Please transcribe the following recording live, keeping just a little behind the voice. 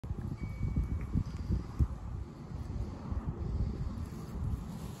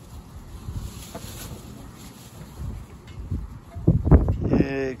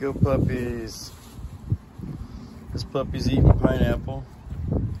Hey, go puppies. This puppy's eating pineapple.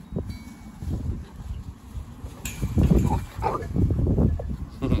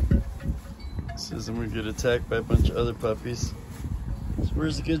 Says I'm gonna get attacked by a bunch of other puppies. So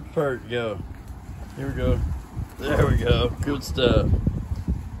where's the good part go? Here we go. There we go. Good stuff.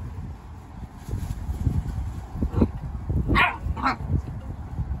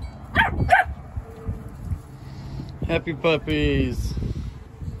 Happy puppies.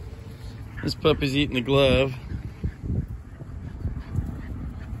 This puppy's eating the glove.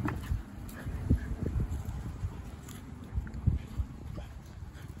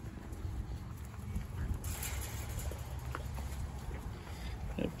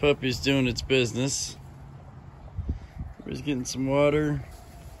 That puppy's doing its business. He's getting some water.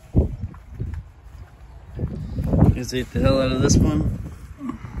 He's ate the hell out of this one.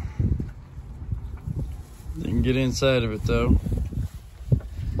 Didn't get inside of it though.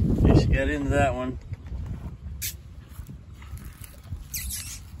 She got into that one.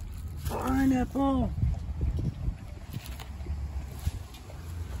 Pineapple.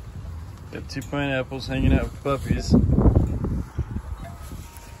 Got 2 pineapples hanging out with puppies.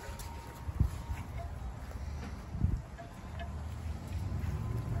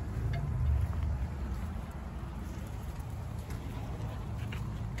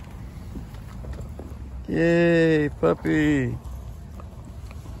 Yay, puppy.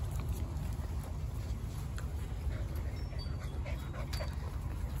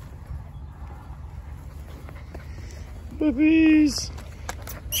 Puppies.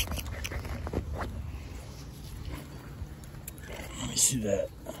 Let me see that.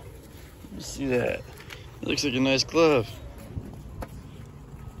 Let me see that. It looks like a nice glove.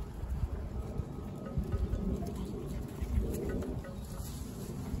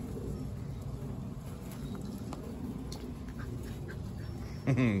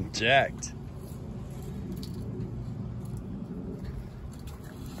 Jacked.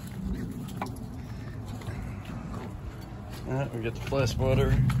 We got the flesh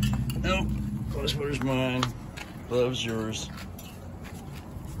water. Nope, flesh water's mine. Glove's yours.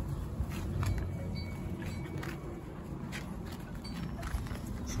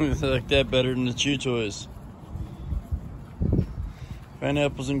 I like that better than the chew toys.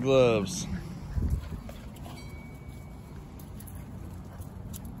 Pineapples and gloves.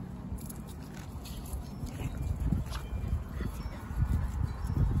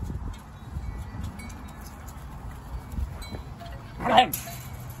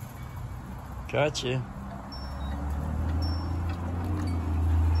 Gotcha.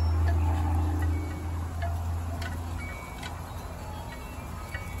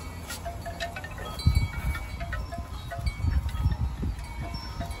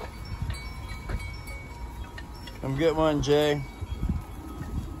 Come get one, Jay.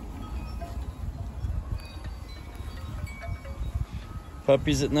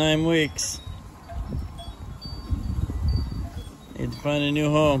 Puppy's at 9 weeks. Need to find a new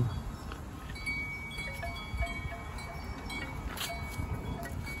home.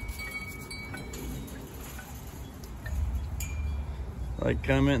 Like,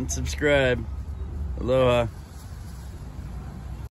 comment, and subscribe. Aloha.